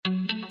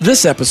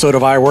This episode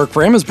of I Work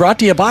For Him is brought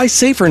to you by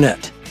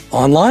SaferNet.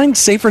 Online,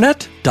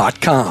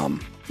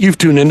 safernet.com. You've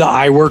tuned into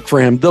I Work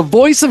For Him, the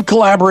voice of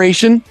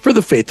collaboration for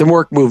the faith and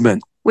work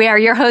movement. We are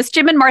your hosts,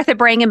 Jim and Martha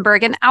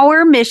Brangenberg, and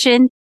our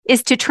mission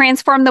is to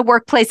transform the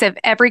workplace of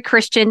every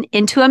Christian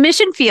into a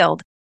mission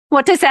field.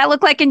 What does that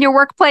look like in your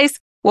workplace?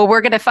 Well,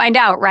 we're going to find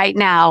out right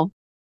now.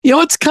 You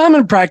know, it's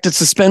common practice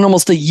to spend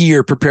almost a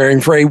year preparing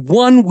for a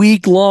 1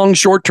 week long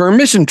short-term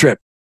mission trip.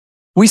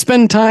 We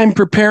spend time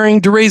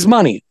preparing to raise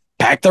money,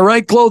 pack the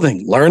right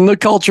clothing, learn the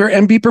culture,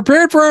 and be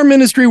prepared for our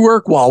ministry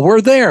work while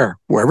we're there,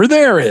 wherever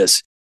there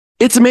is.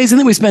 It's amazing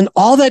that we spend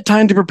all that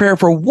time to prepare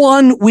for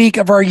 1 week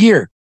of our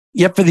year.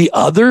 Yet for the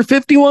other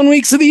 51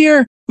 weeks of the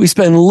year, we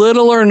spend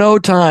little or no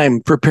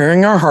time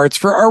preparing our hearts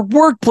for our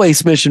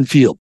workplace mission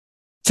field.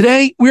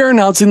 Today, we are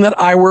announcing that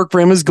I Work For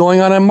Him is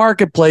going on a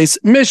marketplace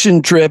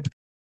mission trip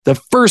the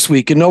first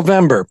week in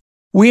November.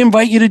 We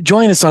invite you to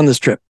join us on this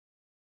trip.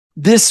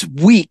 This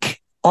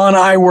week on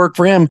I Work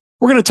For Him,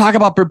 we're going to talk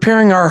about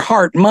preparing our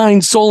heart,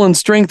 mind, soul, and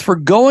strength for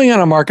going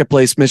on a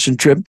marketplace mission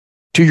trip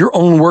to your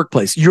own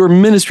workplace, your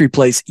ministry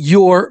place,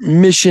 your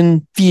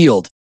mission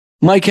field.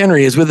 Mike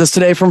Henry is with us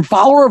today from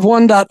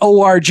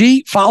followerofone.org,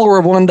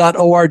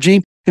 followerofone.org,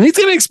 and he's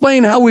going to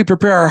explain how we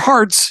prepare our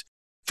hearts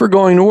for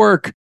going to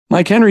work.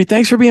 Mike Henry,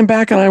 thanks for being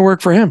back on I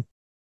Work For Him.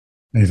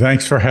 Hey,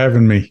 thanks for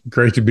having me.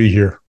 Great to be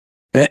here.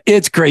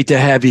 It's great to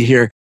have you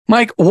here.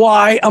 Mike,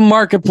 why a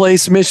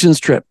marketplace missions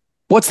trip?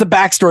 What's the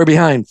backstory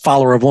behind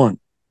Follower of One?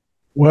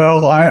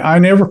 Well, I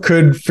never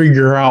could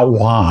figure out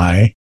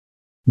why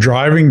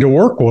driving to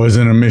work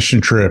wasn't a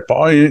mission trip.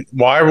 Why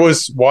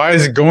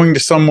is it going to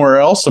somewhere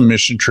else a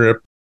mission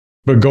trip,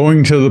 but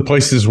going to the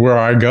places where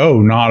I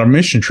go not a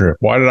mission trip?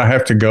 Why did I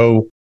have to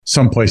go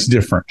someplace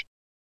different?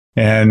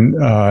 And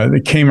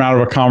it came out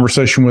of a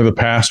conversation with a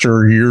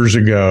pastor years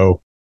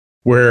ago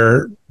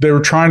where they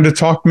were trying to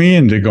talk me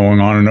into going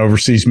on an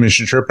overseas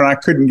mission trip, and I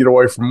couldn't get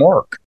away from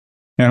work.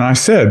 And I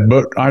said,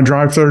 but I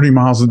drive 30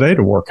 miles a day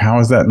to work. How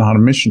is that not a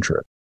mission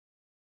trip?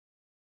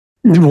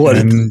 What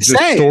did and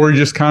the story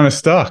just kind of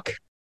stuck.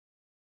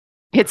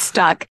 It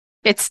stuck.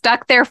 It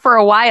stuck there for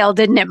a while,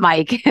 didn't it,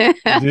 Mike?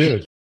 It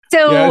did.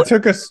 So, yeah, it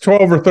took us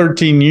 12 or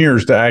 13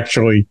 years to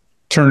actually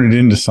turn it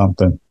into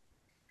something.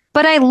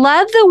 But I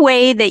love the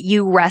way that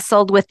you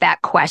wrestled with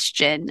that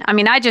question. I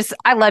mean,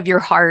 I love your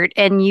heart,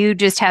 and you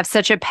just have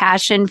such a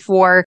passion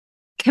for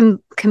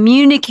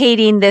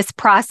communicating this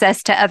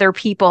process to other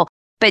people.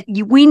 But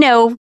we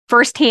know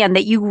firsthand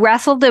that you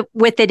wrestled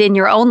with it in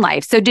your own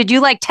life. So did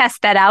you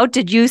test that out?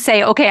 Did you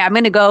say, okay, I'm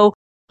going to go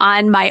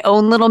on my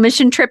own little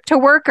mission trip to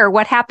work, or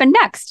what happened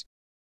next?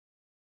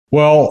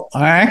 Well,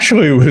 I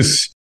actually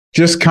was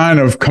just kind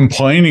of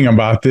complaining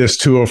about this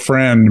to a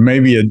friend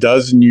maybe a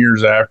dozen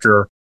years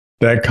after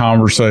that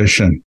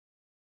conversation.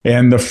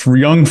 And the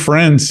young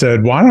friend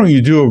said, why don't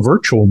you do a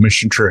virtual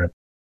mission trip?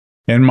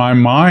 And my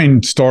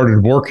mind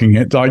started working.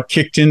 It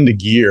kicked into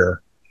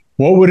gear.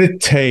 What would it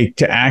take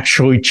to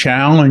actually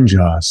challenge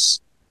us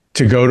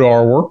to go to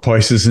our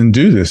workplaces and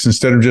do this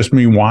instead of just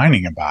me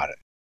whining about it?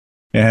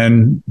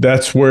 And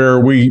that's where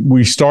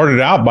we started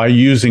out by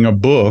using a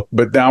book,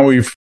 but now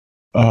we've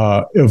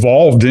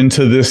evolved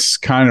into this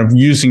kind of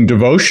using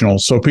devotionals.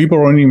 So people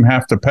don't even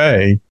have to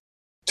pay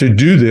to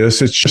do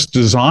this. It's just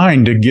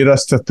designed to get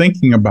us to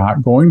thinking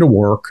about going to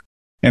work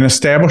and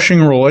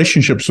establishing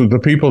relationships with the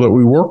people that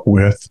we work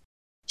with,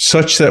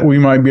 such that we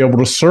might be able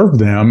to serve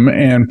them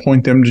and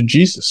point them to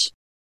Jesus.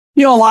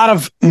 You know, a lot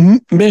of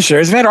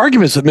missionaries, I've had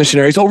arguments with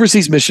missionaries,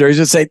 overseas missionaries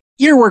that say,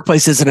 your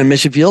workplace isn't a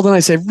mission field. And I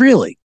say,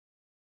 really?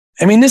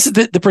 I mean, this is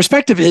the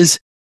perspective is,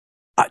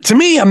 to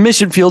me, a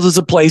mission field is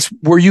a place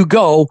where you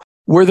go,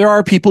 where there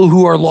are people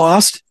who are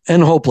lost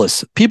and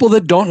hopeless, people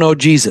that don't know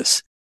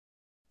Jesus.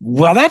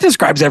 Well, that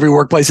describes every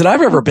workplace that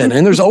I've ever been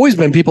in. There's always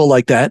been people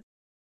like that.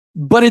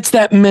 But it's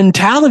that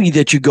mentality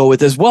that you go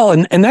with as well.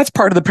 And that's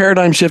part of the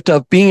paradigm shift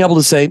of being able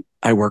to say,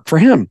 I work for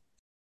him.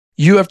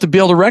 You have to be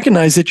able to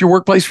recognize that your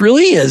workplace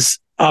really is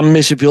a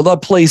mission field, a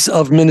place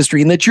of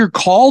ministry, and that you're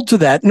called to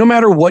that no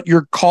matter what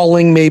your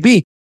calling may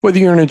be, whether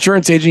you're an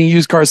insurance agent, a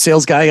used car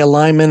sales guy, a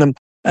lineman,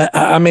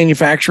 a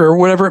manufacturer, or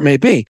whatever it may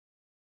be.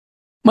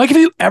 Mike, have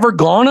you ever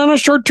gone on a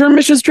short-term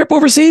missions trip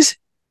overseas?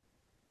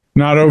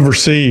 Not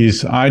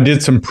overseas. I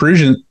did some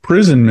prison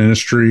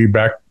ministry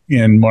back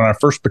when I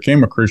first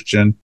became a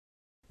Christian,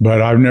 but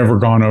I've never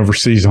gone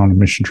overseas on a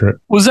mission trip.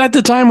 Was that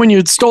the time when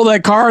you stole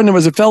that car and there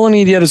was a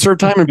felony and you had to serve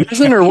time in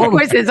prison, or what? It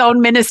was his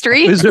own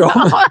ministry. Was it You're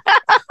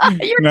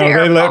no,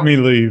 terrible. they let me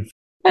leave.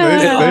 They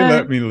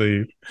let me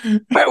leave.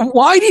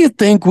 Why do you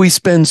think we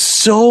spend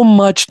so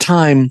much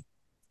time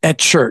at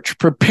church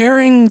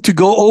preparing to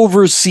go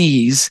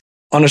overseas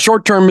on a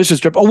short-term mission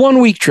trip, a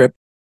 1 week trip,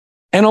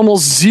 and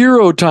almost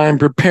zero time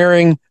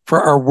preparing for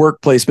our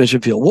workplace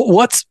mission field?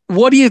 What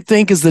do you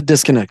think is the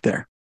disconnect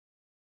there?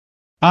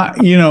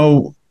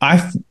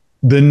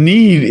 The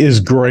need is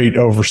great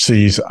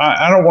overseas.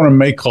 I don't want to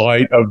make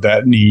light of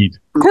that need.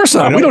 Of course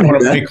not. We don't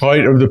want to make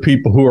light of the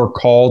people who are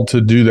called to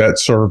do that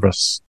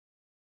service.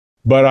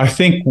 But I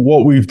think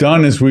what we've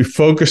done is we've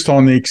focused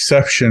on the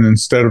exception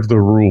instead of the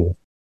rule.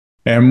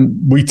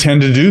 And we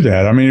tend to do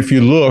that. I mean, if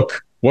you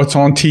look, what's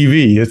on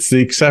TV, it's the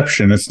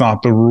exception. It's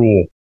not the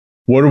rule.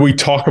 What do we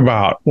talk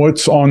about?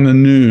 What's on the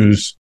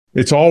news?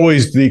 It's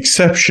always the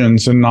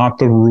exceptions and not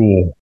the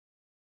rule.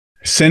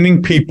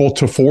 Sending people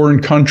to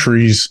foreign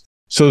countries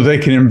so they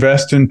can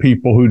invest in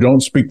people who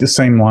don't speak the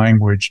same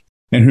language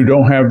and who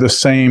don't have the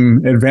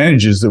same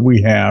advantages that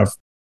we have.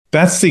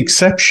 That's the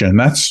exception.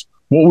 That's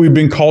what we've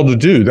been called to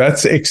do.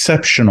 That's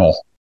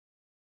exceptional.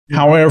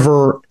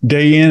 However,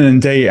 day in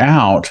and day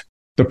out,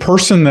 the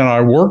person that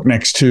I work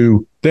next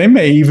to, they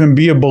may even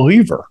be a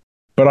believer,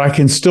 but I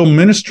can still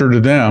minister to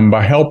them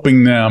by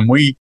helping them.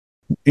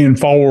 In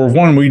Follower of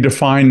One, we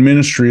define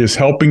ministry as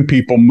helping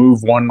people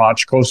move one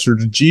notch closer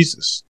to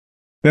Jesus.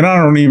 Then I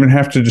don't even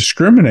have to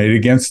discriminate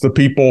against the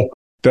people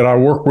that I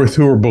work with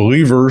who are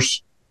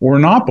believers or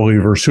not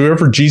believers.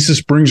 Whoever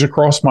Jesus brings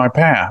across my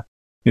path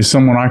is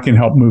someone I can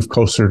help move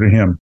closer to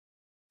him.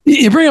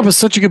 You bring up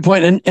such a good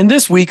point. And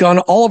this week on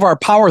all of our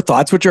Power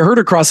Thoughts, which are heard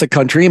across the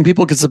country, and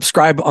people can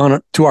subscribe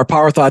to our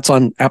Power Thoughts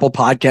on Apple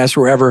Podcasts,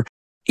 wherever,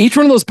 each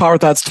one of those Power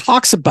Thoughts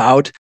talks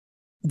about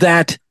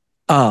that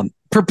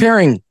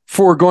preparing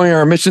for going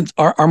our missions,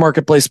 our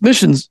marketplace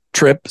mission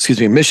trip.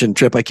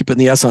 I keep putting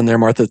the S on there.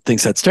 Martha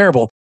thinks that's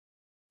terrible.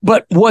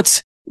 But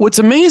what's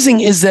amazing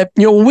is that,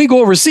 when we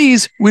go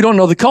overseas, we don't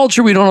know the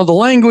culture, we don't know the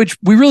language,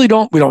 we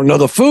don't know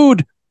the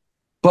food.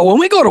 But when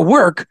we go to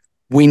work,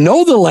 we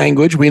know the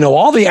language, we know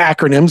all the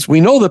acronyms,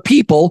 we know the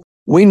people,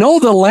 we know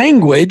the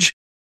language,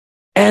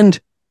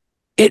 and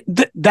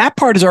that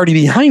part is already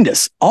behind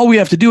us. All we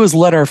have to do is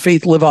let our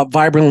faith live out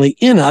vibrantly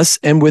in us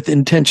and with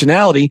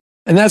intentionality.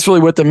 And that's really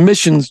what the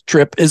missions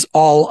trip is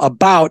all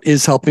about,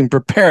 is helping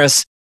prepare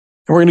us.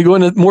 And we're going to go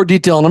into more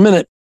detail in a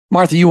minute.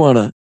 Martha, you want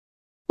to?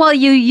 Well,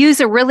 you use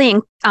a really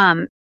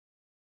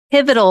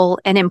pivotal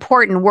and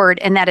important word,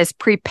 and that is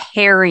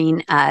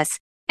preparing us.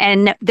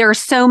 And there are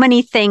so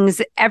many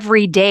things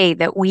every day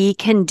that we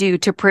can do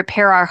to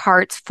prepare our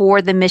hearts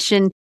for the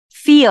mission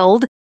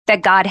field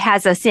that God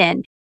has us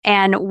in.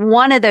 And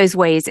one of those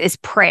ways is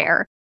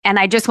prayer. And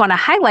I just want to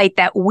highlight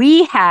that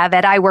we have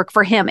at I Work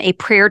for Him a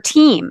prayer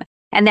team.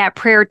 And that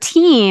prayer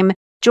team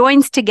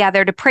joins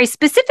together to pray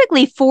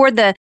specifically for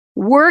the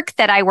work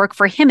that I Work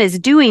for Him is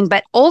doing.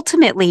 But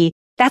ultimately,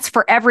 that's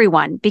for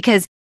everyone,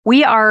 because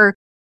we are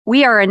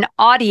an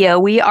audio,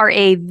 we are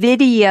a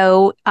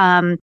video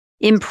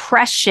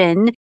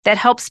impression that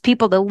helps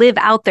people to live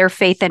out their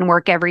faith and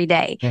work every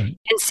day. Right.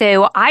 And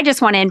so I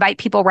just want to invite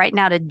people right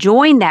now to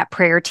join that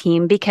prayer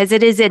team, because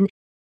it is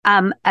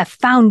a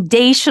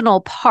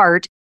foundational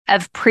part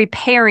of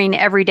preparing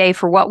every day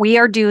for what we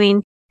are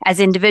doing as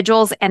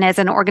individuals and as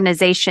an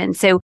organization.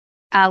 So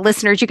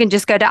listeners, you can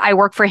just go to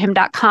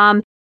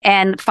iworkforhim.com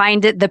and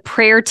find the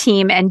prayer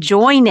team and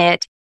join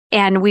it.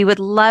 And we would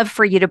love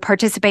for you to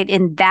participate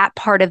in that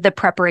part of the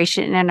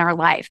preparation in our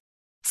life.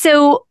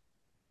 So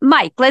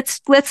Mike, let's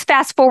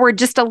fast forward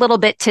just a little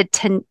bit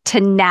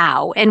to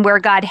now and where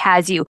God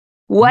has you.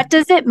 What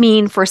does it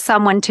mean for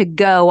someone to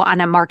go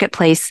on a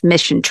marketplace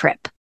mission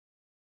trip?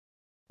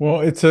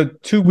 Well, it's a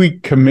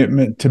 2-week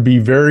commitment to be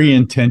very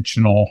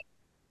intentional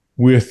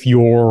with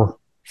your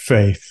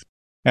faith,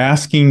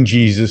 asking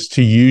Jesus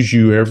to use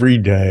you every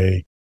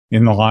day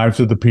in the lives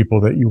of the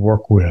people that you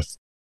work with.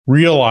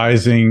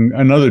 Realizing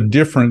another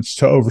difference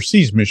to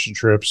overseas mission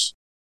trips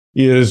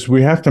is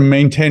we have to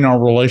maintain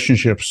our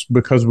relationships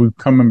because we're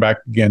coming back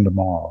again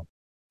tomorrow.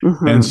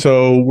 Mm-hmm. And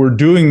so we're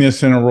doing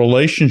this in a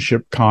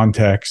relationship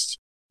context.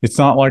 It's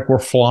not like we're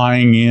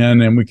flying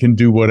in and we can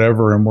do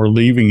whatever and we're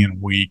leaving in a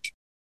week.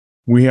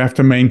 We have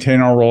to maintain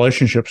our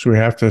relationships. We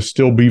have to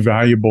still be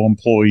valuable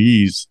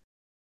employees.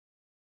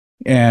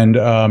 And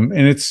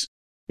it's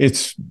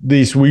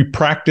these, we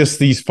practice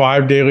these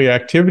 5 daily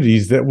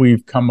activities that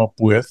we've come up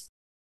with,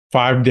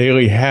 5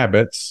 daily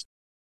habits.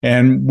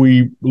 And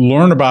we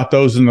learn about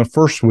those in the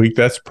first week.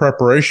 That's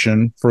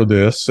preparation for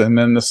this. And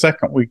then the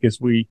second week is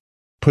we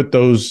put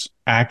those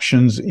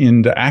actions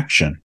into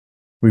action.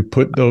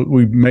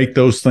 We make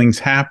those things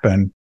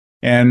happen,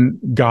 and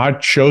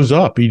God shows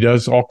up. He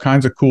does all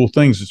kinds of cool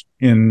things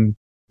in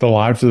the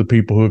lives of the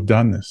people who have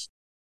done this.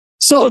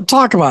 So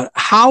talk about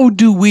how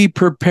do we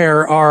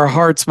prepare our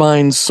hearts,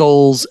 minds,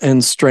 souls,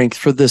 and strength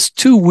for this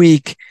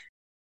 2-week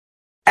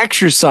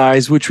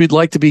exercise, which we'd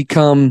like to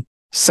become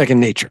second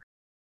nature?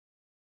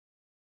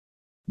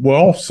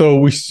 Well, so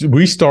we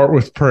start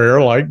with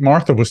prayer, like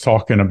Martha was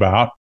talking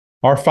about.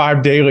 Our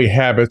 5 daily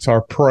habits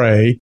are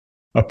pray,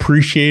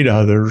 appreciate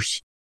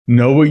others,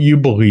 know what you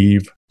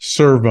believe,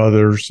 serve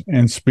others,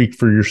 and speak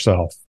for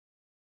yourself.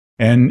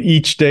 And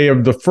each day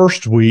of the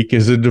first week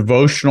is a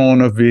devotional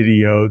and a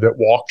video that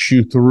walks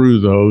you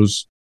through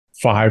those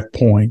 5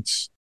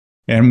 points.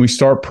 And we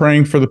start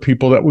praying for the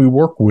people that we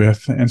work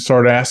with and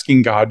start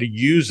asking God to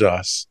use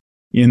us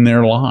in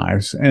their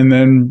lives. And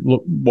then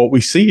what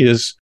we see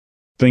is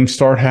things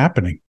start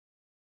happening.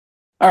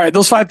 All right,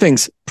 those 5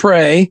 things: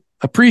 pray,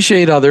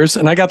 appreciate others,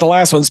 and I got the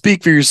last one,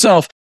 speak for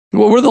yourself.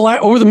 What were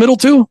the middle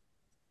 2?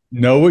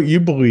 Know what you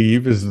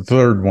believe is the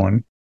third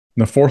one. And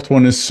the fourth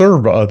one is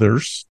serve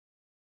others.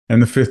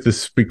 And the fifth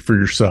is speak for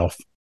yourself.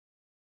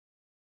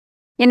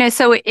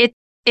 So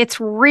it's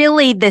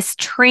really this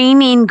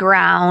training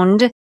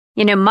ground,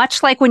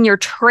 much like when you're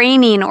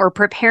training or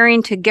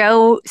preparing to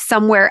go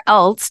somewhere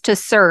else to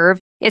serve,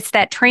 it's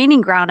that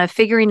training ground of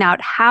figuring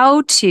out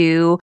how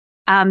to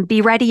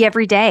be ready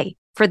every day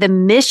for the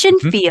mission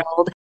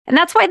field. And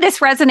that's why this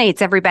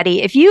resonates,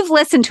 everybody. If you've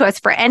listened to us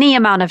for any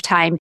amount of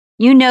time,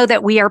 you know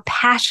that we are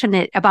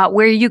passionate about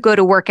where you go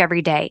to work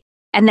every day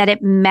and that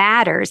it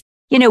matters.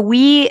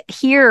 We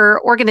hear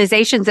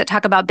organizations that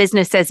talk about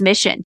business as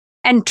mission,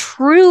 and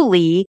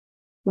truly,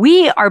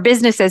 we are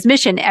business as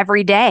mission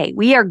every day.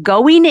 We are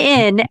going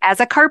in as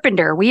a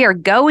carpenter. We are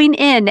going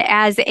in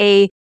as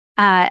a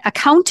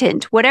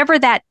accountant, whatever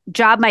that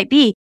job might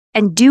be,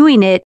 and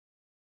doing it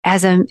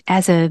as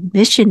a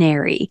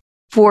missionary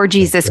for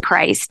Jesus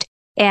Christ.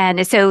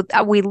 And so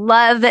we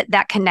love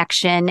that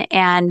connection.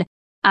 And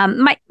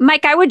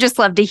Mike, I would just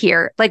love to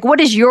hear, what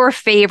is your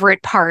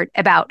favorite part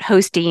about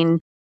hosting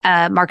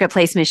a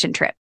marketplace mission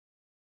trip?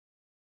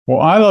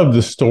 Well, I love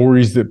the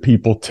stories that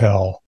people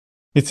tell.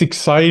 It's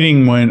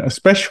exciting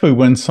especially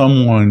when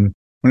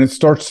it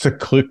starts to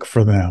click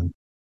for them.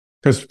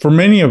 Because for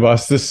many of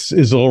us, this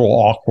is a little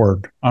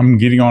awkward. I'm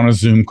getting on a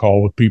Zoom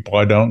call with people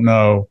I don't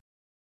know,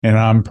 and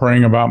I'm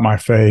praying about my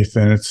faith.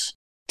 And it's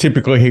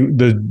typically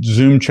the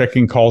Zoom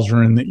check-in calls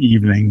are in the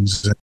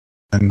evenings,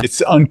 and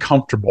it's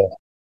uncomfortable.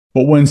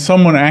 But when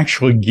someone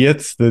actually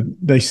gets that,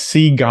 they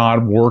see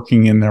God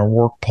working in their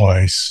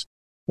workplace,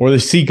 or they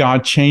see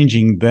God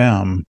changing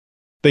them,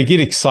 they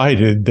get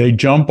excited. They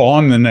jump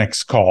on the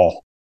next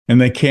call, and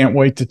they can't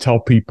wait to tell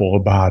people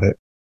about it.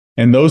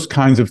 And those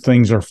kinds of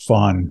things are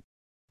fun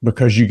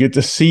because you get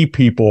to see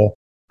people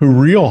who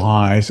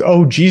realize,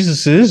 oh,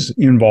 Jesus is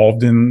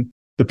involved in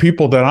the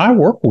people that I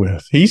work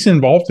with. He's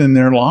involved in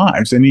their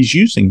lives, and he's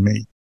using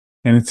me.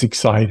 And it's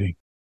exciting.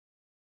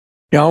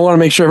 I want to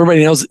make sure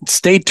everybody knows,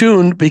 stay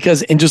tuned,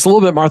 because in just a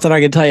little bit, Martha and I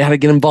can tell you how to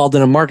get involved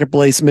in a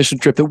marketplace mission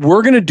trip that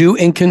we're going to do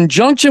in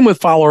conjunction with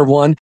Follower of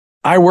One.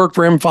 I work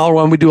for him, Follower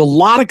One. We do a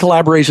lot of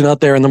collaboration out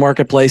there in the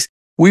marketplace.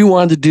 We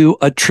wanted to do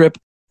a trip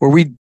where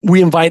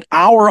we invite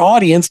our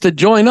audience to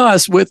join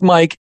us with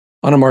Mike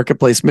on a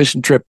marketplace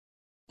mission trip.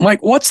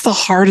 Mike, what's the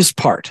hardest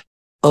part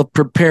of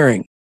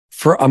preparing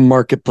for a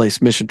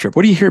marketplace mission trip?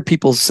 What do you hear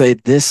people say,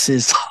 this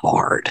is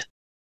hard?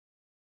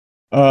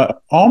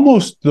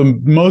 Almost the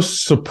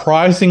most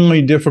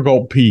surprisingly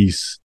difficult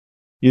piece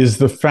is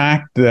the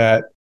fact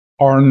that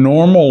our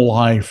normal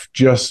life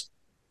just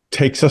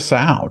takes us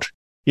out.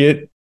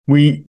 The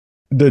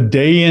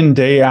day in,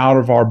 day out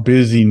of our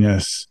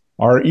busyness,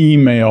 our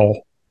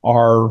email,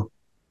 our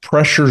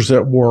pressures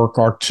at work,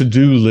 our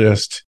to-do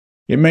list,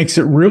 it makes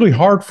it really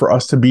hard for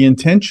us to be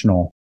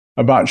intentional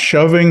about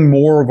shoving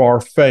more of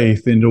our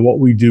faith into what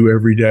we do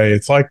every day.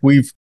 It's like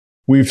we've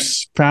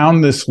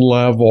found this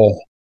level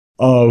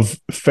of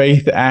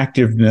faith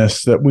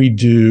activeness that we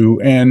do,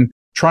 and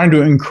trying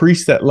to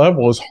increase that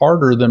level is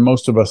harder than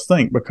most of us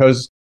think,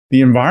 because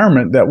the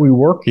environment that we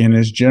work in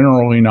is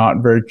generally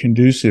not very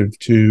conducive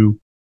to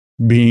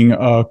being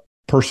a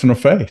person of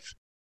faith.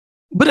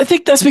 But I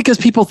think that's because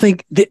people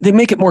think they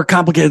make it more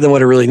complicated than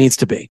what it really needs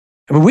to be.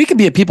 I mean, we can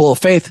be a people of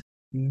faith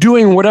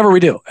doing whatever we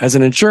do as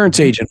an insurance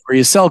agent, or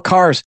you sell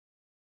cars,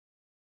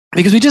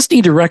 because we just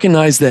need to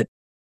recognize that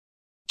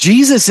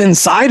Jesus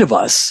inside of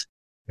us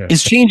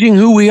is changing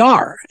who we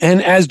are.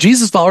 And as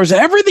Jesus followers,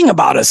 everything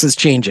about us is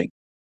changing.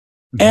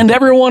 And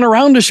everyone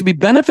around us should be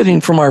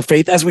benefiting from our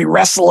faith as we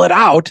wrestle it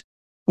out,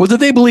 whether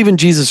they believe in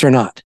Jesus or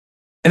not.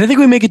 And I think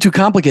we make it too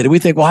complicated. We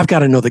think, well, I've got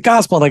to know the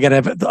gospel, and I got to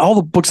have all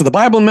the books of the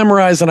Bible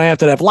memorized, and I have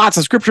to have lots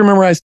of scripture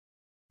memorized.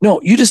 No,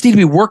 you just need to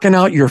be working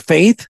out your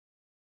faith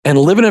and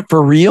living it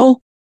for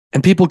real.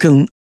 And people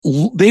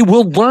they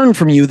will learn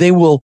from you. They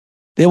will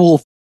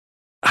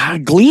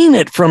glean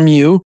it from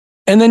you.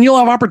 And then you'll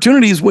have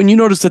opportunities when you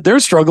notice that they're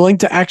struggling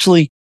to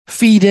actually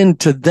feed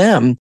into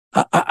them.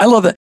 I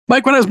love that.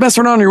 Mike, when I was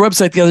messing around on your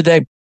website the other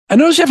day, I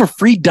noticed you have a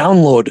free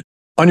download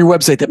on your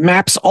website that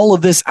maps all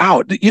of this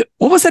out.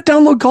 What was that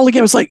download called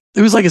again? It was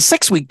like a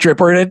 6-week trip,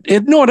 or it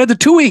had the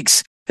 2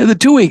 weeks. It had the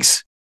 2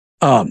 weeks.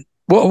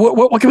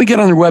 What can we get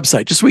on your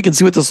website just so we can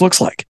see what this looks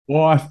like?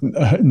 Well,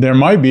 there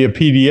might be a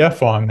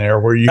PDF on there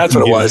where you can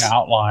get an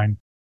outline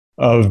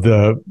of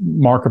the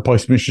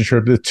marketplace mission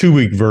trip, the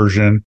 2-week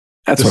version.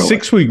 The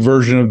 6-week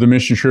version of the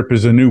mission trip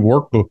is a new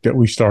workbook that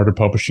we started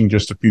publishing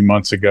just a few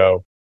months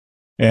ago.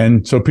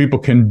 And so people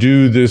can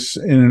do this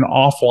in an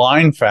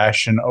offline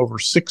fashion over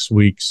 6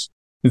 weeks.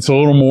 It's a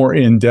little more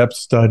in-depth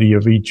study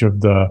of each of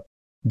the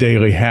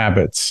daily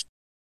habits.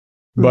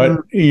 But,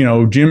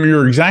 Jim,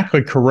 you're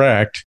exactly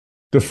correct.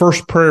 The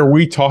first prayer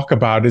we talk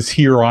about is,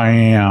 here I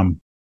am.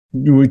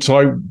 We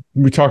talk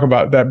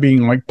about that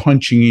being like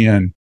punching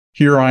in.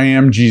 Here I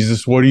am,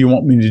 Jesus. What do you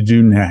want me to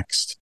do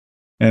next?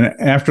 And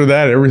after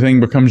that,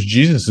 everything becomes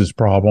Jesus's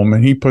problem,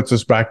 and he puts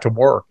us back to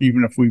work,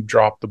 even if we've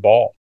dropped the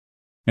ball.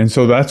 And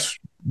so that's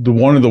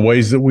one of the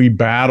ways that we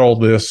battle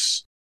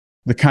this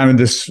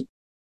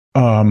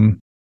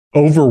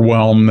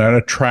overwhelm that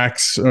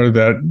attracts or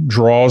that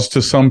draws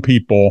to some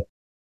people,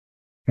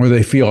 where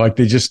they feel like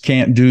they just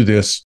can't do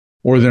this,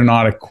 or they're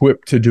not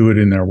equipped to do it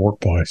in their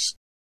workplace.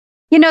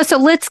 So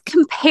let's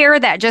compare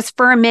that just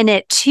for a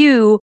minute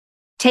to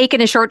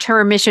taking a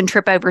short-term mission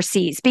trip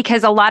overseas,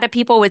 because a lot of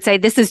people would say,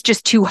 this is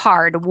just too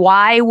hard.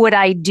 Why would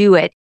I do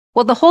it?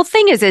 Well, the whole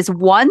thing is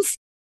once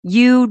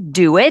you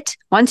do it,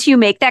 once you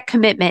make that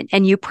commitment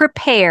and you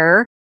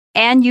prepare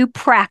and you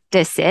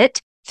practice it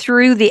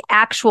through the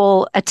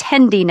actual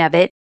attending of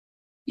it,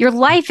 your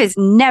life is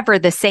never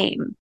the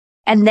same.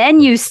 And then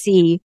you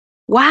see,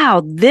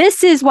 wow,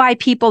 this is why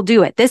people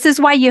do it. This is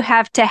why you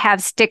have to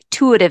have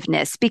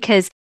stick-to-itiveness,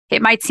 because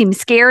it might seem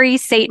scary.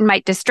 Satan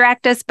might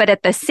distract us, but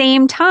at the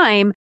same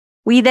time,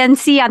 we then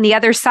see on the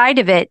other side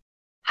of it,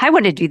 I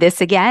want to do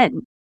this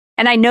again.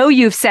 And I know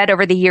you've said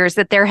over the years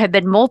that there have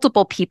been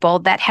multiple people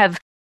that have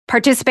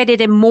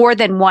participated in more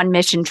than one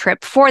mission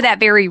trip for that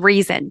very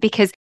reason,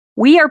 because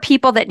we are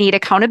people that need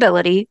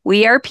accountability.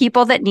 We are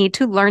people that need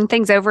to learn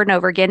things over and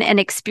over again, and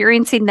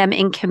experiencing them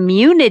in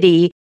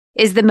community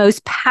is the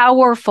most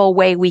powerful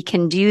way we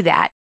can do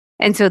that.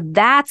 And so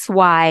that's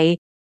why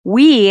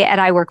we at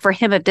I Work for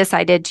Him have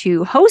decided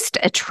to host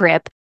a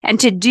trip and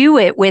to do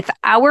it with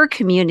our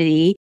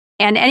community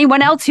and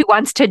anyone else who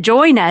wants to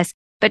join us,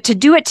 but to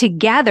do it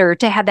together,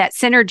 to have that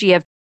synergy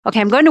of,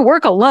 okay, I'm going to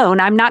work alone.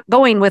 I'm not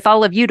going with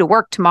all of you to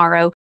work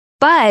tomorrow,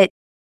 but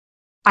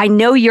I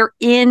know you're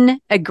in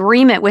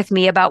agreement with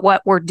me about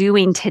what we're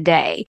doing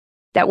today,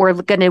 that we're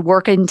going to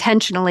work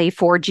intentionally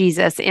for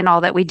Jesus in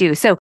all that we do.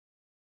 So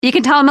you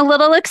can tell I'm a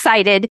little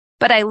excited,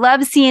 but I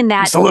love seeing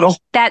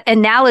that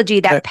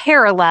analogy, that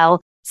parallel.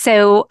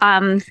 So,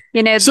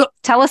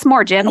 tell us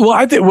more, Jim. Well,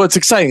 I think what's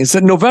exciting is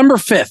that November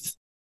 5th,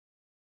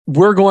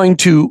 we're going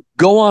to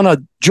go on a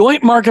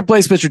joint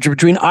marketplace mission trip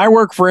between I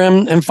Work for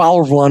Him and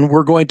Follower of One.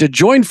 We're going to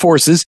join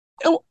forces,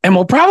 and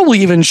we'll probably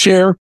even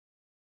share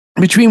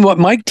between what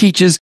Mike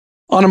teaches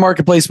on a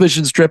marketplace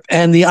mission trip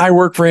and the I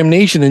Work for Him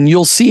Nation. And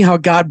you'll see how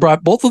God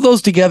brought both of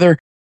those together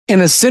in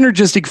a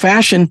synergistic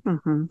fashion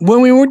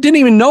when we didn't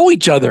even know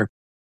each other.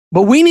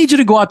 But we need you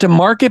to go out to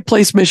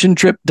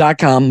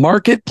marketplacemissiontrip.com,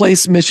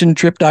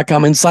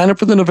 marketplacemissiontrip.com, and sign up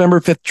for the November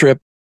 5th trip.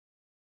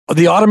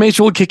 The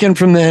automation will kick in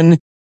from then.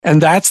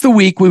 And that's the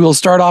week we will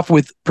start off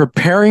with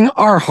preparing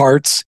our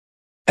hearts.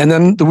 And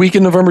then the week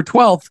of November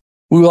 12th,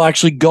 we will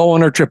actually go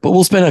on our trip. But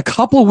we'll spend a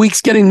couple of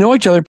weeks getting to know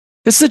each other.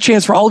 This is a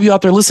chance for all of you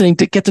out there listening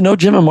to get to know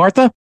Jim and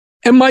Martha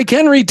and Mike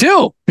Henry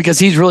too, because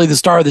he's really the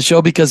star of the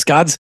show, because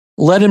God's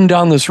led him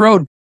down this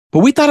road. But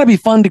we thought it'd be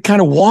fun to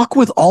kind of walk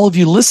with all of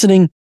you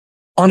listening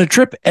on a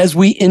trip as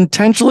we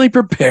intentionally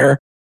prepare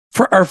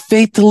for our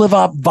faith to live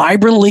out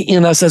vibrantly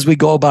in us as we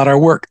go about our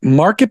work.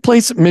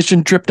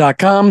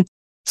 Marketplacemissiontrip.com.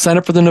 Sign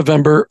up for the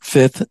November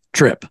 5th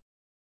trip.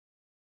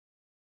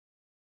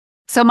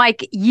 So,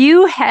 Mike,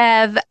 you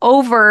have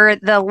over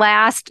the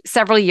last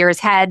several years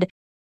had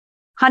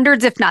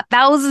hundreds, if not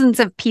thousands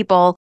of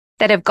people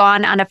that have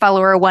gone on a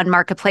Follower One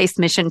marketplace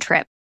mission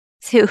trip.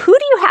 So who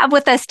do you have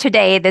with us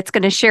today that's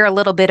going to share a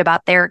little bit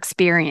about their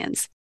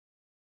experience?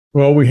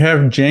 Well, we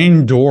have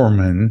Jane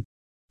Dorman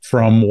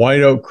from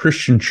White Oak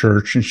Christian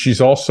Church, and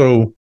she's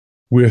also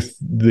with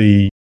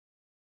I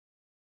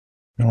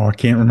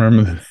can't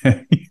remember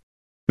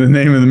the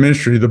name of the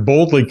ministry, the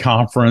Boldly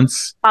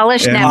Conference.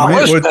 Polished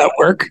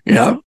Network.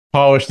 Yeah.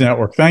 Polished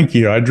Network. Thank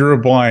you. I drew a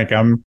blank.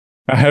 I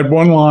had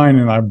one line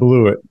and I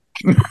blew it.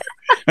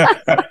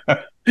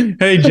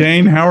 Hey,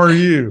 Jane, how are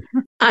you?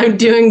 I'm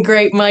doing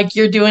great, Mike.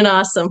 You're doing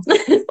awesome.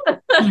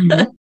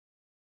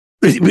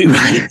 We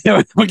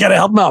got to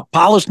help them out.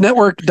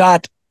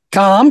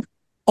 Polishednetwork.com.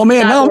 Oh,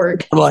 man. No.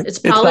 It's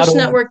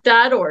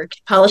polishednetwork.org.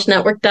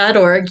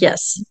 Polishednetwork.org.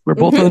 Yes. We're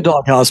both in the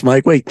doghouse,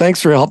 Mike. Wait,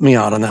 thanks for helping me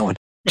out on that one.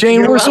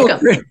 Jane, You're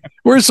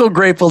we're so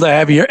grateful to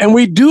have you here. And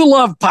we do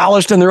love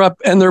Polished and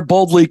their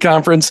Boldly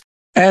Conference.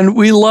 And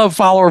we love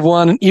Follower of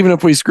One. Even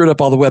if we screwed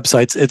up all the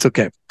websites, it's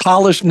okay.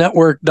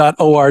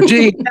 Polishednetwork.org.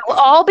 It'll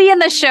all be in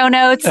the show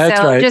notes. That's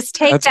so right. just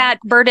take that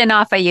burden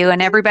off of you,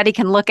 and everybody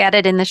can look at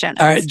it in the show notes.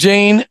 All right,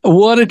 Jane,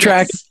 what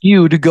attracted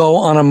you to go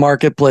on a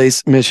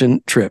marketplace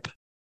mission trip?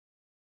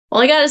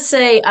 Well, I got to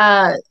say,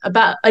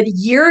 about a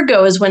year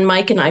ago is when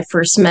Mike and I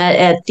first met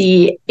at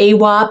the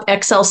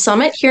AWOP XL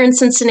Summit here in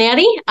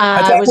Cincinnati.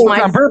 It was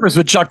on purpose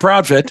with Chuck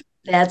Proudfit.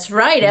 That's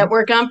right, at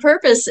Work on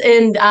Purpose.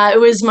 And it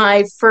was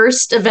my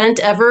first event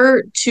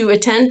ever to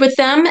attend with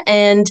them.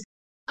 And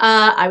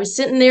I was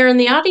sitting there in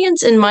the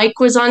audience, and Mike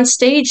was on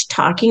stage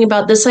talking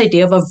about this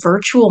idea of a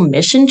virtual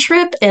mission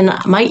trip. And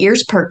my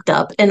ears perked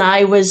up, and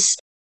I was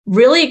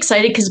really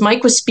excited because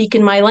Mike was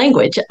speaking my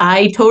language.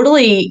 I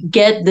totally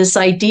get this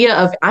idea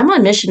of I'm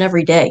on mission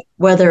every day,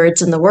 whether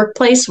it's in the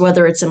workplace,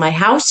 whether it's in my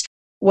house,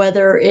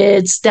 whether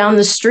it's down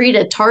the street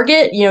at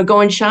Target,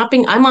 going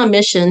shopping. I'm on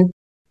mission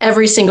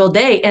every single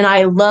day. And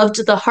I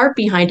loved the heart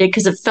behind it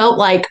because it felt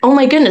like, oh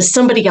my goodness,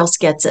 somebody else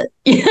gets it.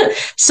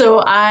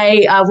 So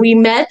we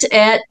met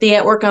at the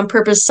At Work on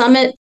Purpose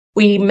Summit.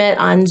 We met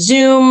on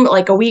Zoom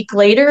like a week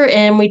later,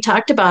 and we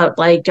talked about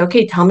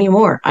okay, tell me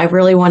more. I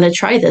really want to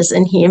try this.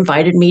 And he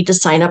invited me to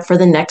sign up for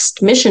the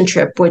next mission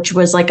trip, which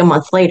was like a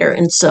month later.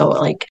 And so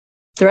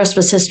the rest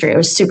was history. I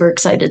was super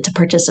excited to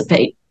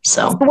participate.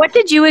 So what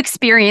did you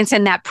experience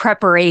in that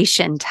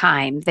preparation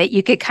time that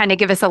you could kind of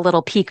give us a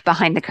little peek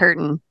behind the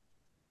curtain?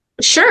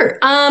 Sure.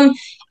 I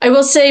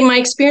will say my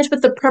experience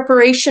with the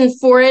preparation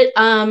for it,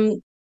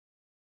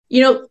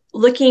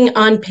 looking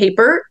on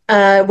paper,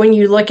 when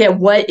you look at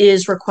what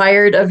is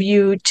required of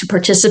you to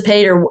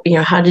participate or,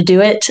 how to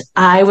do it,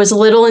 I was a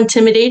little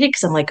intimidated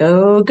because I'm like,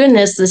 oh,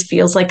 goodness, this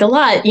feels like a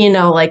lot.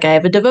 Like I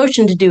have a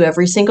devotion to do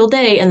every single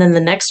day. And then the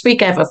next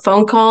week I have a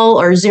phone call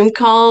or Zoom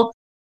call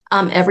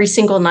every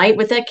single night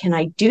with it. Can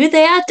I do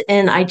that?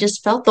 And I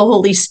just felt the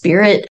Holy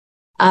Spirit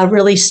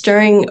really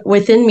stirring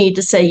within me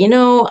to say,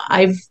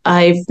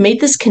 I've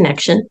made this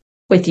connection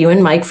with you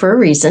and Mike for a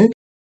reason.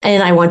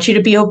 And I want you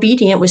to be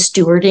obedient with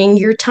stewarding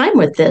your time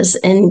with this.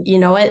 And you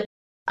know what?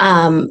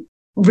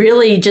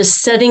 Really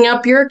just setting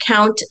up your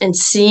account and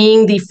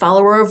seeing the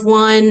follower of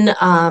one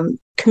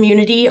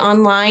community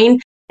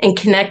online and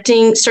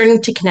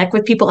starting to connect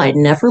with people I'd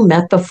never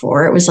met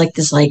before. It was like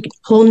this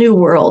whole new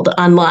world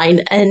online.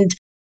 And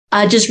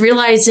just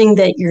realizing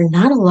that you're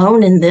not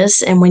alone in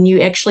this. And when you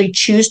actually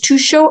choose to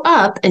show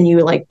up and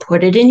you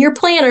put it in your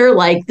planner,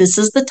 this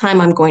is the time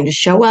I'm going to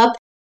show up,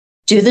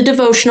 do the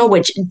devotional,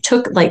 which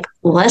took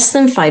less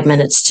than 5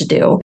 minutes to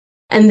do.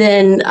 And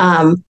then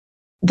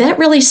that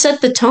really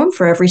set the tone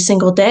for every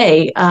single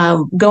day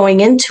going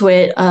into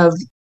it, of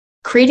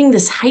creating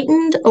this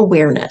heightened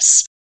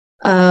awareness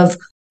of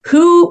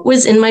who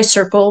was in my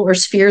circle or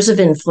spheres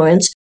of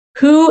influence.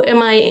 Who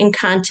am I in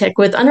contact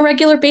with on a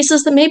regular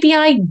basis that maybe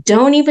I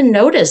don't even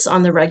notice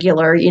on the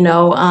regular,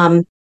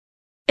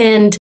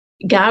 and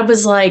God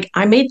was like,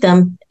 I made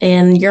them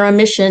and you're on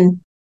mission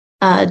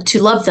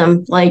to love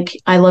them like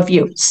I love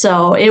you.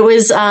 So it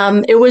was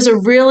a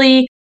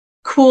really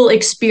cool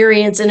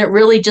experience, and it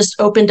really just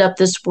opened up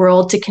this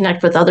world to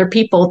connect with other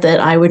people that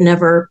I would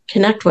never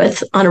connect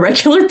with on a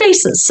regular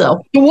basis.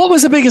 So what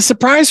was the biggest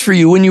surprise for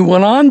you when you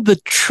went on the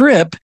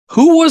trip?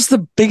 Who was the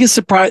biggest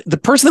surprise? The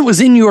person that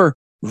was in your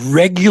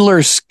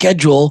regular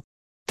schedule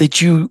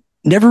that you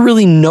never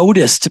really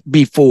noticed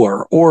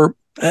before, or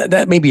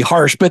that may be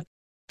harsh, but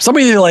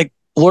somebody that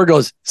Lord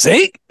goes,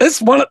 see, this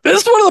is one of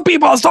the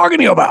people I was talking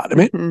to you about. I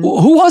mean,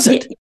 who was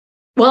it?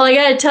 Well, I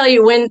got to tell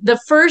you, when the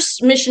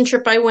first mission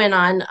trip I went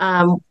on,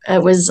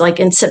 it was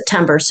in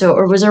September. So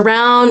it was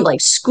around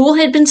school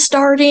had been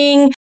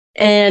starting,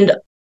 and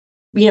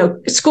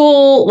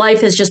school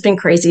life has just been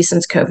crazy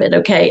since COVID.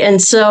 Okay. And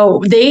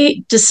so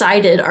they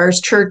decided, our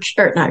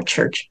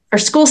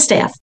school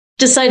staff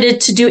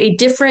decided to do a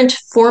different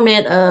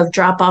format of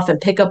drop off and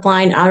pickup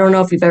line. I don't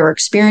know if you've ever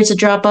experienced a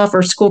drop off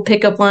or school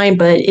pickup line,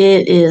 but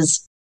it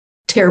is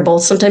terrible.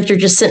 Sometimes you're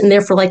just sitting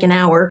there for an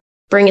hour,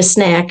 bring a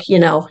snack,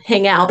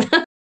 hang out.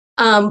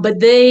 But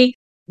they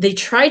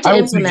tried to I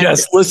would implement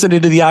suggest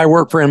listening to the I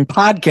Work for Him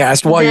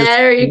podcast while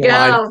there you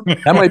go.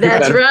 That might be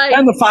That's better. right.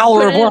 And the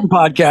Follower of One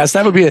podcast.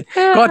 That would be it.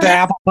 Go out to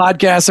Apple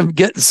Podcasts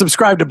and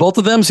subscribe to both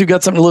of them so you've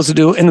got something to listen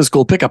to in the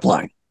school pickup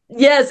line.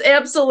 Yes,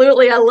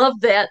 absolutely. I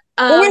love that.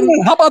 Wait a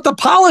minute. How about the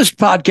Polished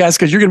podcast?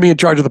 Because you're going to be in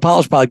charge of the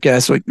Polished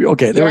podcast. So,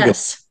 okay, there we go.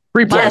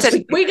 Free plus.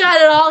 Yes, we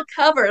got it all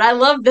covered. I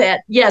love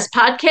that. Yes,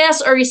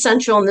 podcasts are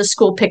essential in the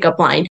school pickup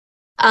line.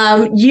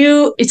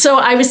 So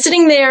I was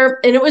sitting there,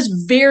 and it was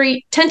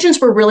tensions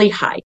were really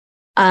high.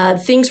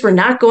 Things were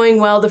not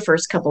going well the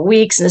first couple of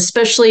weeks, and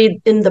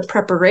especially in the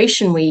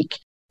preparation week,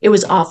 it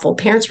was awful.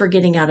 Parents were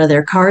getting out of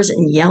their cars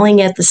and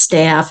yelling at the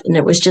staff, and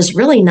it was just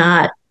really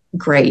not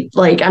great.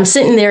 I'm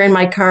sitting there in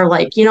my car,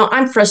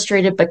 I'm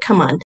frustrated, but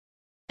come on.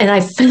 And I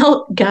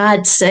felt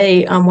God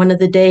say on one of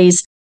the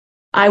days,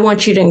 I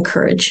want you to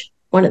encourage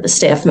one of the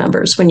staff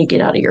members when you get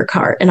out of your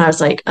car. And I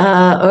was like,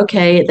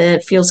 okay,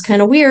 that feels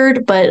kind of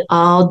weird, but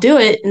I'll do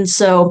it. And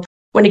so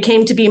when it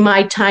came to be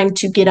my time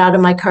to get out of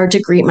my car to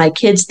greet my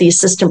kids, the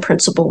assistant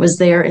principal was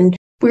there, and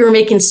we were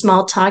making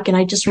small talk. And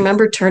I just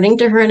remember turning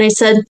to her and I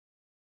said,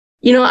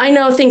 I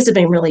know things have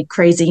been really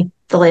crazy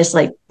the last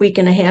week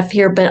and a half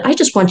here, but I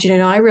just want you to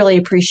know I really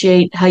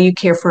appreciate how you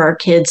care for our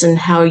kids and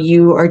how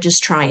you are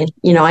just trying.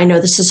 I know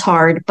this is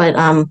hard, but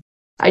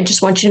I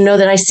just want you to know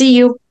that I see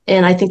you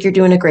and I think you're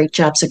doing a great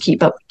job. So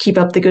keep up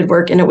the good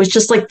work. And it was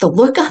just the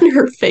look on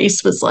her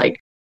face was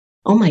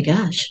oh my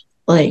gosh,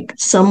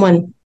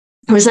 someone,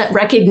 it was that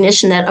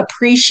recognition, that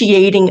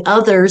appreciating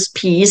others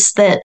piece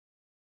that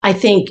I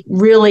think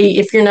really,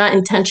 if you're not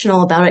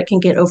intentional about it, can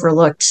get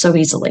overlooked so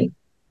easily.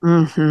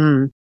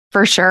 Mm-hmm.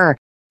 For sure.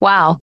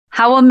 Wow.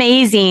 How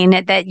amazing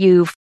that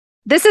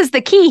this is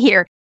the key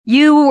here.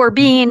 You were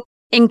being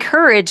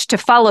encouraged to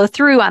follow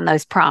through on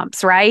those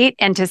prompts, right?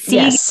 And to see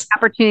the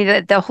opportunity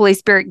that the Holy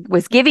Spirit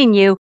was giving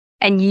you,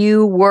 and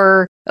you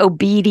were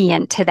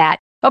obedient to that.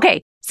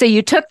 Okay. So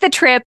you took the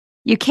trip,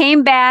 you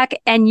came back,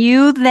 and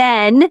you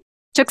then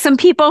took some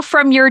people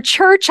from your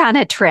church on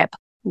a trip.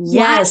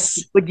 Yes.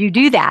 Why would you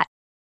do that?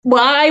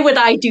 Why would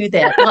I do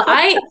that? Well,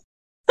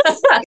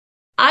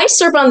 I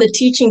serve on the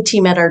teaching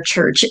team at our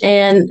church,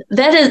 and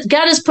God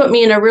has put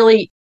me in a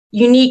really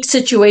unique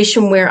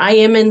situation where I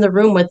am in the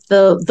room with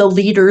the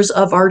leaders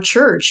of our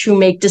church who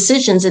make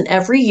decisions. And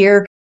every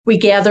year we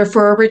gather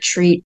for a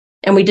retreat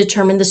and we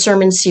determined the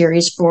sermon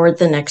series for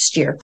the next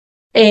year.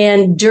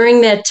 And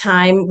during that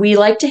time, we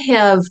like to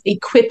have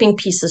equipping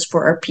pieces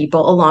for our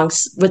people along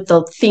with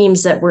the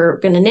themes that we're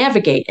going to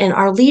navigate. And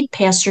our lead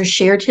pastor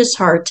shared his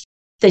heart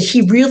that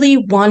he really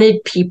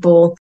wanted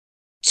people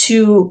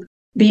to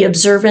be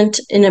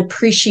observant in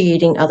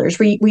appreciating others.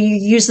 We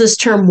use this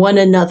term one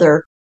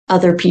another,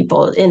 other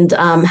people. And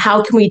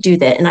how can we do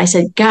that? And I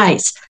said,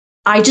 guys,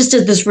 I just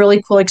did this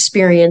really cool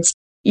experience,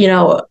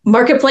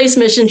 marketplace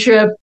mission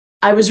trip.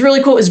 I was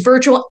really cool. It was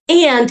virtual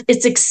and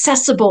it's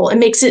accessible. It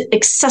makes it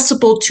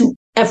accessible to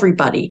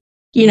everybody,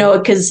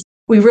 because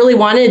we really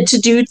wanted to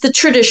do the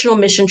traditional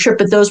mission trip,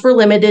 but those were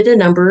limited in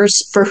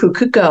numbers for who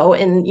could go.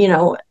 And,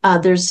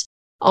 there's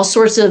all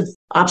sorts of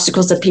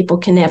obstacles that people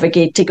can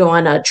navigate to go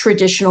on a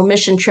traditional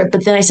mission trip.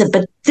 But then I said,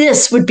 but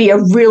this would be a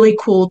really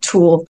cool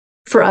tool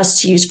for us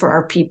to use for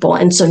our people.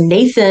 And so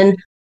Nathan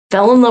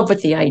fell in love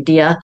with the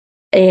idea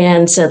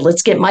and said,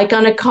 let's get Mike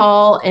on a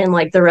call. And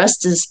the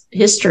rest is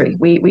history.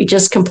 We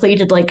just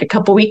completed a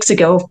couple weeks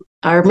ago,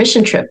 our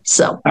mission trip.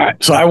 So, all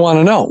right. So I want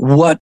to know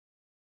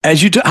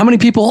how many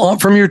people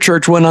from your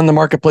church went on the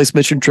marketplace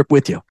mission trip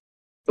with you?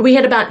 We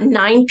had about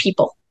 9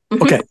 people.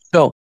 Mm-hmm. Okay.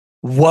 So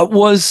what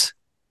was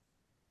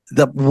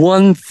the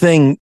one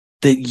thing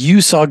that you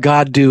saw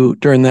God do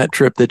during that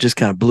trip that just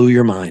kind of blew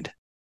your mind?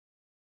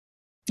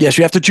 Yes,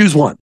 you have to choose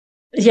one.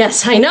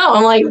 Yes, I know.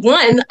 I'm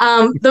one.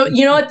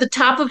 At the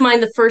top of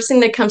mind, the first thing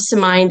that comes to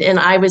mind, and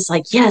I was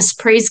yes,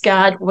 praise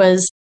God,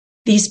 was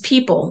these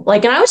people.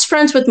 And I was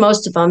friends with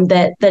most of them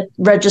that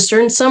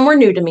registered, and some were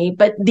new to me,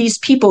 but these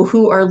people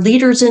who are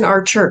leaders in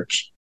our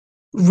church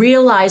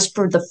realized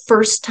for the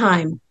first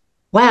time,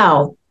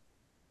 wow,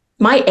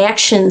 my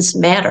actions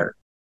matter.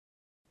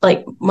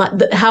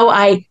 How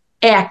I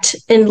act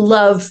in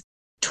love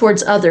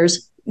towards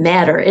others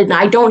matter. And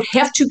I don't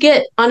have to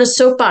get on a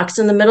soapbox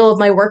in the middle of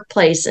my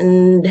workplace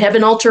and have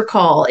an altar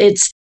call.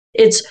 It's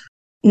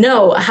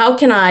no, how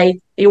can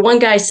one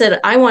guy said,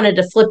 I wanted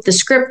to flip the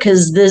script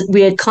because we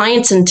had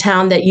clients in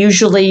town that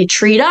usually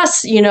treat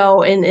us,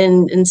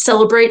 and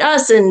celebrate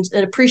us and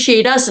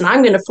appreciate us. And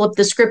I'm going to flip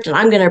the script and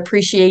I'm going to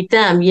appreciate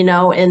them,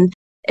 and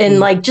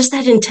just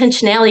that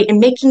intentionality and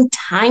making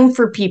time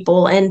for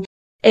people.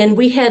 And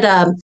we had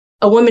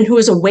a woman who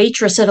was a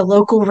waitress at a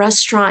local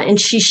restaurant, and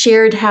she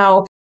shared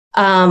how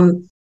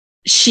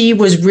she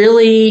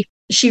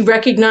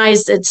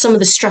recognized that some of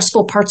the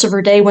stressful parts of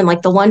her day when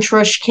the lunch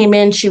rush came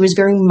in, she was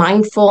very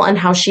mindful on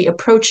how she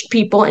approached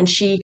people, and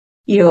she,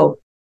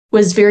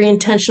 was very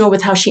intentional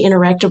with how she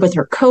interacted with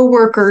her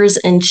coworkers,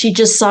 and she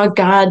just saw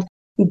God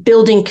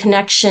building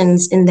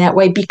connections in that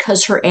way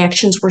because her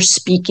actions were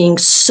speaking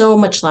so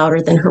much louder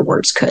than her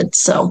words could.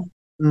 So.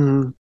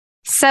 Mm.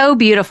 So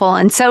beautiful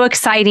and so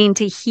exciting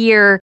to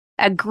hear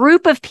a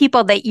group of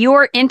people that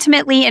you're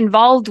intimately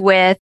involved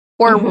with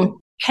or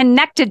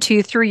connected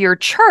to through your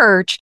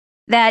church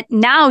that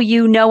now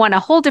on a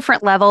whole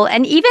different level,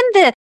 and even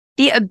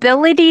the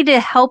ability to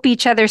help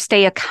each other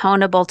stay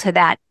accountable to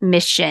that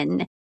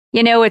mission.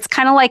 It's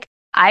kind of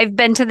I've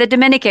been to the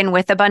Dominican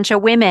with a bunch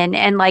of women,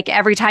 and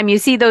every time you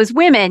see those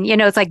women,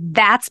 it's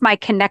that's my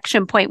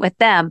connection point with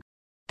them.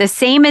 The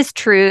same is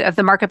true of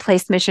the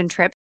Marketplace mission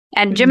trip.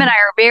 And Jim and I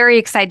are very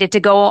excited to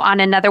go on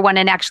another one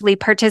and actually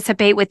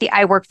participate with the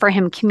I Work for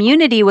Him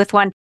community with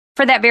one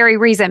for that very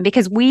reason,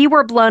 because we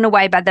were blown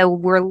away by the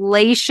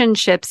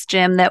relationships,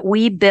 Jim, that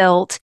we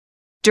built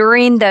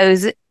during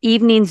those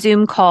evening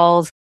Zoom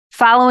calls,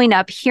 following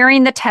up,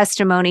 hearing the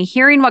testimony,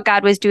 hearing what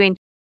God was doing,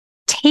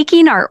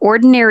 taking our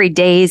ordinary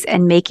days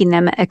and making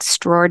them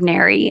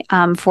extraordinary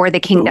for the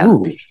kingdom.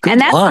 Ooh, good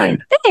and that's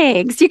line.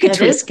 Thanks. You could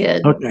tweet is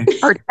good. Okay.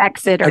 or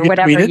exit or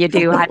whatever you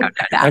do. I don't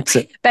know that.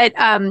 Exit. But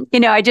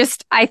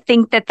I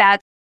think that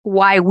that's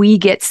why we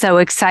get so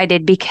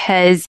excited,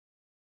 because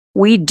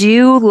we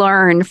do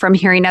learn from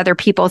hearing other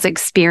people's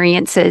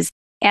experiences,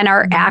 and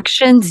our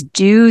actions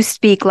do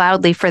speak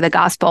loudly for the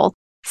gospel.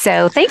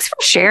 So thanks for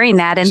sharing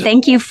that. And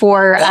thank you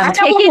for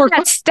taking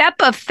that step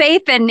of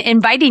faith and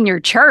inviting your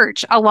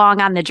church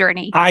along on the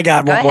journey. I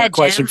got one more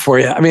question for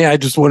you. I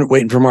just wasn't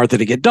waiting for Martha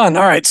to get done.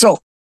 All right. So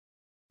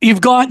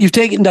you've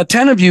taken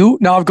 10 of you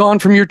now have gone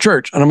from your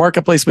church on a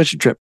marketplace mission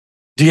trip.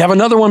 Do you have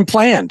another one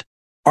planned?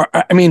 Or,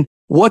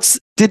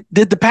 did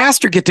the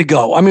pastor get to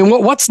go?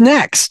 What's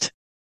next?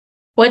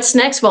 What's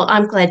next? Well,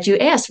 I'm glad you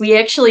asked. We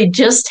actually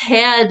just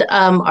had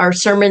our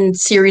sermon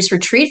series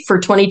retreat for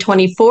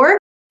 2024.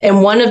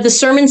 And one of the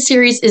sermon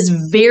series is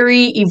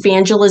very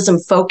evangelism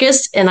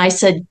focused. And I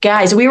said,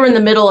 guys, we were in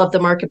the middle of the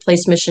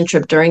marketplace mission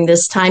trip during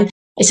this time.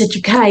 I said,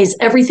 you guys,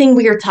 everything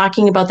we are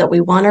talking about that we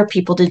want our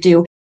people to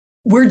do,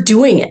 we're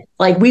doing it.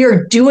 We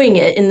are doing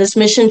it in this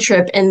mission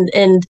trip.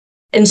 And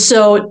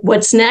so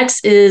what's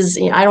next is,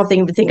 I don't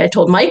think I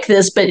told Mike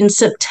this, but in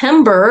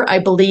September, I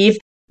believe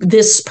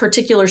this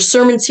particular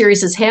sermon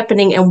series is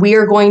happening. And we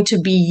are going to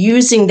be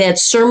using that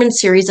sermon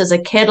series as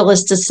a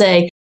catalyst to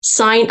say,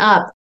 sign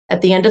up. At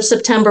the end of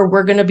September,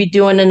 we're going to be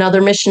doing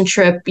another mission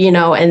trip,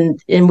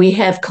 and we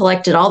have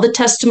collected all the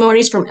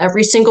testimonies from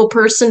every single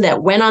person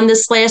that went on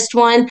this last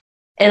one.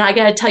 And I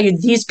got to tell you,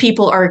 these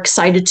people are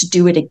excited to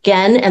do it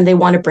again, and they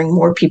want to bring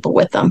more people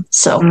with them.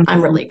 So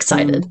I'm really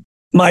excited.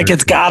 Mike,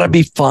 it's got to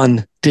be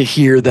fun to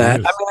hear that.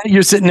 I mean,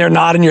 you're sitting there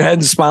nodding your head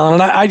and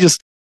smiling. And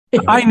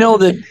I know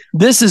that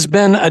this has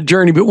been a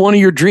journey, but one of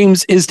your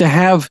dreams is to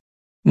have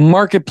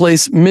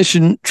marketplace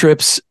mission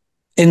trips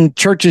in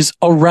churches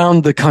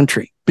around the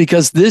country,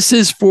 because this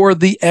is for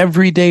the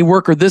everyday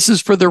worker. This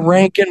is for the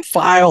rank and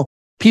file,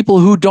 people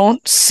who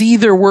don't see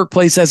their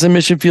workplace as a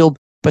mission field,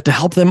 but to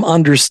help them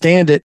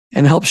understand it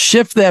and help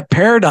shift that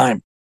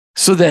paradigm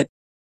so that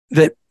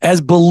as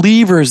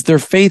believers, their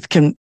faith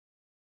can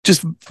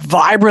just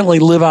vibrantly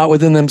live out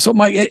within them. So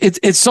Mike,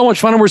 it's so much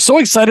fun. And we're so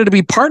excited to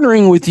be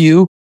partnering with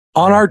you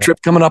on our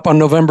trip coming up on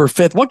November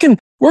 5th.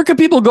 Where can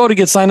people go to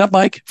get signed up,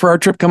 Mike, for our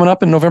trip coming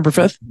up in November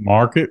 5th?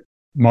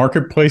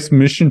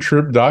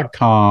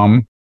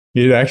 Marketplacemissiontrip.com.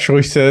 It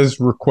actually says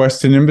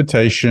request an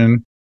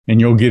invitation, and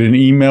you'll get an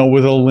email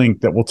with a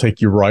link that will take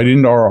you right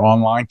into our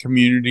online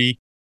community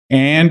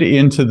and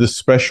into the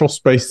special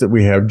space that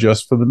we have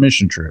just for the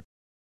mission trip.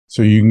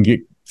 So you can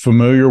get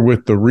familiar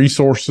with the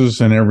resources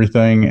and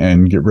everything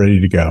and get ready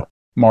to go.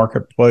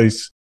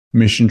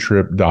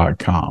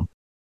 Marketplacemissiontrip.com.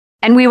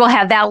 And we will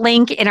have that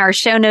link in our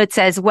show notes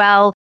as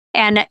well.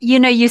 And,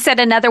 you said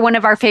another one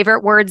of our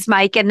favorite words,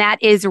 Mike, and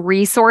that is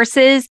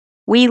resources.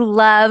 We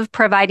love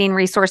providing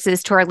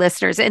resources to our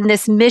listeners. And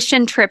this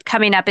mission trip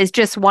coming up is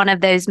just one of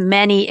those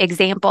many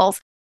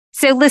examples.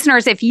 So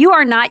listeners, if you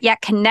are not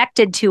yet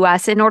connected to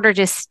us, in order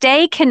to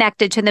stay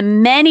connected to the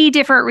many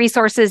different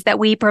resources that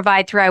we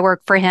provide through I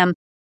Work for Him,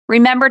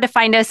 remember to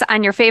find us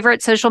on your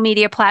favorite social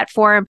media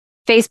platform,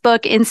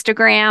 Facebook,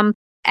 Instagram,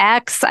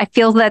 X. I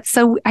feel that's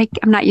I'm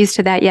not used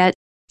to that yet.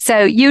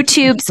 So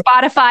YouTube,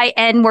 Spotify,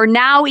 and we're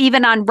now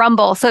even on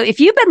Rumble. So if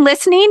you've been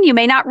listening, you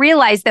may not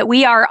realize that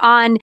we are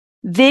on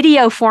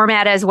video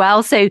format as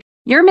well. So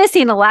you're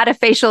missing a lot of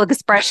facial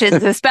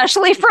expressions,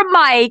 especially from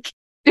Mike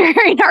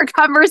during our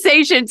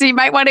conversation. So you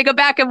might want to go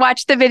back and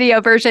watch the video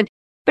version.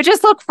 But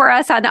just look for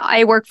us on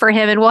I Work for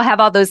Him, and we'll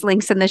have all those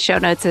links in the show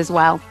notes as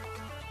well.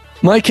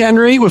 Mike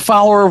Henry with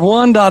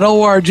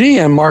followerof1.org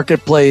and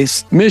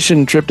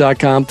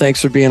marketplacemissiontrip.com.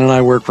 Thanks for being on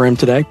I Work for Him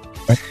today.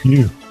 Thank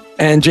you.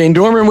 And Jane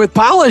Dorman with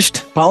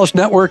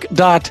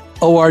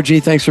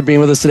polishednetwork.org. Thanks for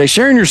being with us today.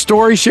 Sharing your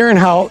story, sharing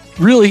how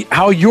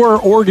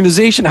your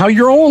organization, how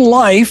your own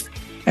life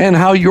and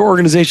how your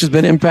organization has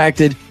been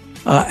impacted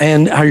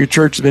and how your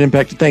church has been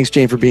impacted. Thanks,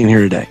 Jane, for being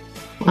here today.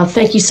 Well,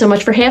 thank you so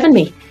much for having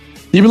me.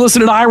 You've been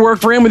listening to I Work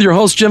for Him with your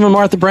hosts, Jim and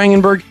Martha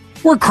Brangenberg.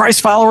 We're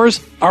Christ followers.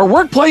 Our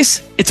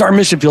workplace, it's our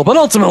mission field, but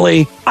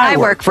ultimately, I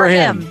work for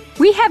him.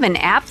 We have an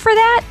app for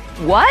that?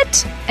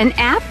 What? An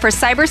app for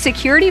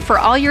cybersecurity for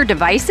all your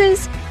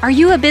devices? Are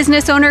you a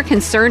business owner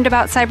concerned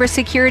about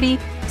cybersecurity?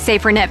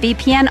 SaferNet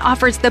VPN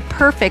offers the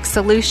perfect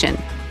solution.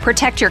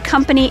 Protect your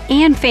company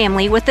and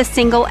family with a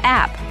single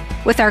app.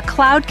 With our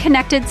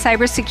cloud-connected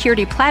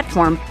cybersecurity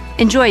platform,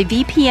 enjoy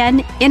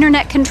VPN,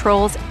 internet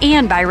controls,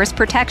 and virus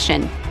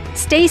protection.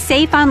 Stay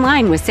safe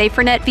online with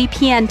SaferNet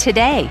VPN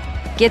today.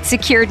 Get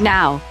secured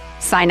now.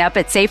 Sign up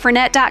at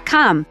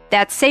safernet.com.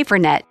 That's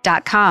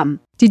safernet.com.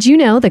 Did you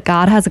know that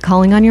God has a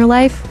calling on your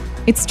life?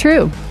 It's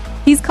true.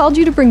 He's called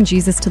you to bring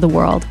Jesus to the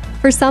world.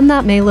 For some,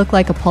 that may look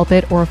like a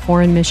pulpit or a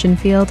foreign mission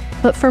field,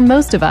 but for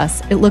most of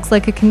us, it looks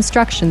like a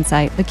construction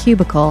site, a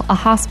cubicle, a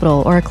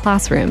hospital, or a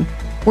classroom.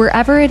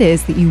 Wherever it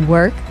is that you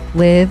work,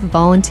 live,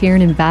 volunteer,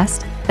 and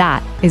invest,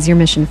 that is your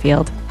mission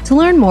field. To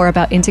learn more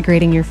about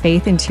integrating your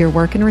faith into your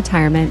work and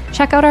retirement,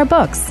 check out our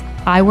books,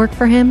 I Work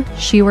for Him,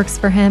 She Works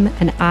for Him,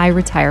 and I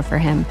Retire for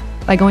Him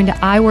by going to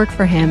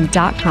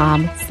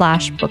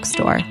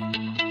iworkforhim.com/bookstore.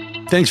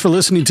 Thanks for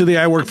listening to the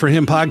I Work for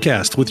Him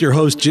podcast with your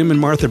hosts, Jim and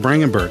Martha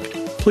Brangenberg.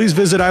 Please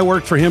visit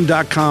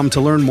iworkforhim.com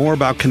to learn more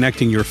about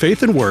connecting your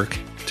faith and work,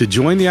 to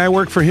join the I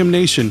Work for Him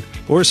Nation,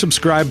 or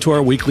subscribe to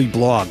our weekly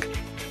blog.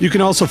 You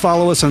can also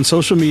follow us on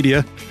social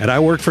media at I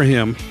Work for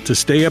Him to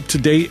stay up to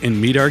date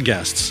and meet our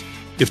guests.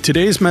 If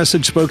today's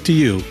message spoke to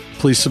you,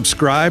 please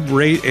subscribe,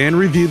 rate, and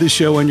review the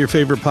show on your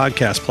favorite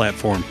podcast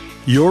platform.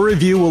 Your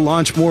review will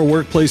launch more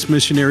workplace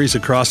missionaries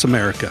across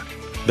America.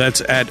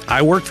 That's at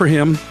I Work for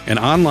Him and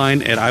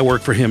online at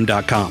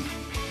iworkforhim.com.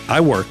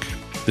 I Work,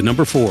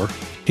 4,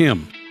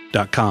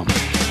 him.com.